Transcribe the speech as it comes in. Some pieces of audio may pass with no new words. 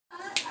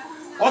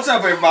What's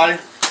up,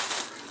 everybody?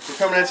 We're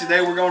coming at you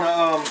today. We're going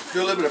to do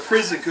a little bit of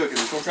prison cooking.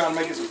 We're going to try to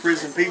make us some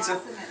prison pizza.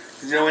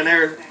 Cause, you know, in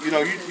there, you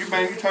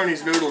turn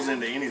these noodles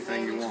into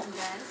anything you want.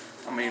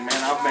 I mean, man,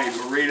 I've made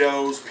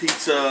burritos,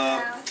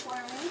 pizza,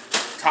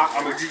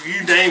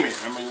 you name it.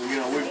 I mean, you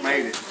know, we've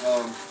made it.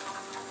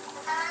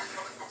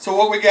 So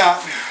what we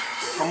got?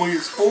 I'm gonna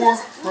use 4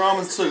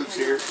 ramen soups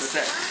here.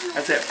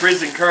 That's that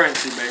prison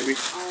currency, baby.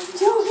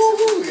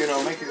 Woo-hoo-hoo. You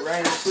know, make it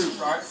rain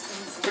soup, right?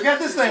 So we got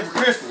this thing for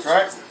Christmas,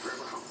 right?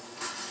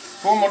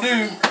 What I'm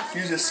gonna do,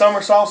 use this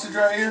summer sausage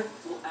right here.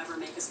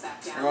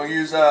 We're gonna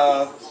use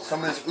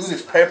some of this. Ooh,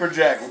 this pepper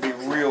jack will be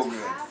real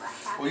good.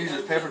 We'll use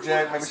this pepper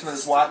jack, maybe some of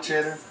this white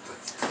cheddar,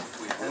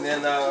 and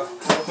then we'll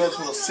put some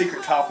little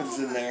secret toppings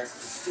in there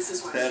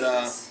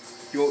that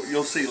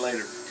you'll see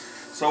later.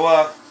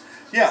 So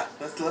yeah,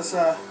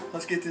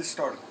 let's get this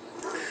started.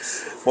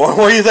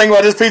 What do you think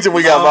about this pizza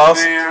we got,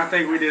 boss? Man, I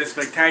think we did a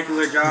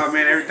spectacular job,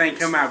 man. Everything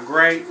come out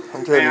great.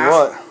 I'm telling you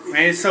what.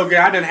 Man, it's so good.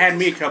 I done had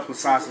me a couple of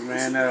sauces,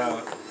 man.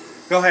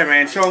 Go ahead,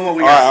 man. Show them what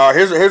we got. All right,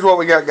 here's what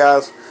we got,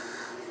 guys.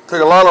 Took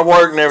a lot of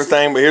work and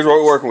everything, but here's what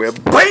we're working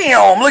with.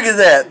 Bam! Look at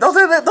that. Don't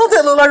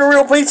that look like a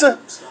real pizza?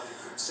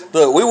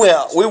 Look,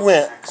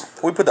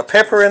 we put the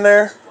pepper in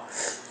there.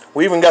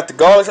 We even got the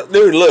garlic.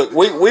 Dude, look,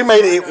 we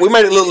made it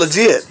look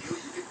legit.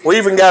 We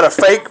even got a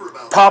fake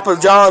Papa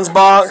John's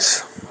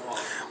box.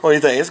 What do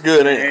you think? It's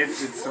good, ain't it?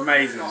 It's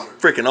amazing.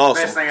 Freaking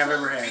awesome. Best thing I've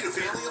ever had.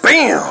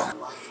 Bam!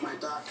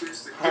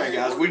 Alright,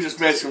 guys, we just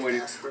messing with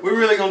you. We're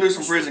really going to do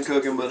some prison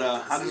cooking, but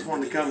I just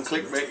wanted to come and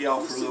clickbait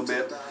y'all for a little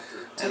bit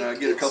and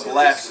get a couple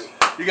laughs.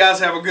 You guys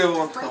have a good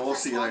one, and we'll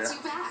see you later.